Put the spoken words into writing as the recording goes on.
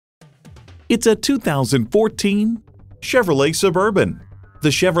It's a 2014 Chevrolet Suburban. The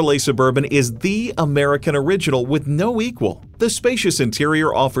Chevrolet Suburban is the American original with no equal. The spacious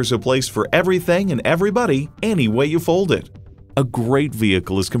interior offers a place for everything and everybody, any way you fold it. A great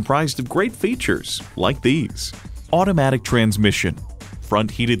vehicle is comprised of great features like these: automatic transmission,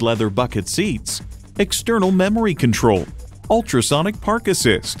 front heated leather bucket seats, external memory control, ultrasonic park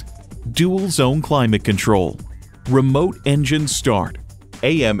assist, dual zone climate control, remote engine start,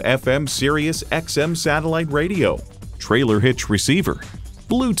 AM/FM Sirius XM satellite radio, trailer hitch receiver,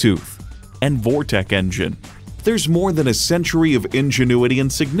 Bluetooth, and Vortec engine. There's more than a century of ingenuity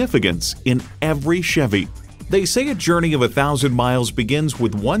and significance in every Chevy. They say a journey of 1,000 miles begins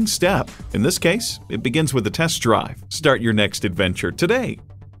with one step. In this case, it begins with a test drive. Start your next adventure today.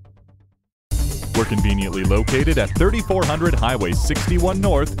 We're conveniently located at 3400 Highway 61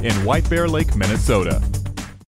 North in White Bear Lake, Minnesota.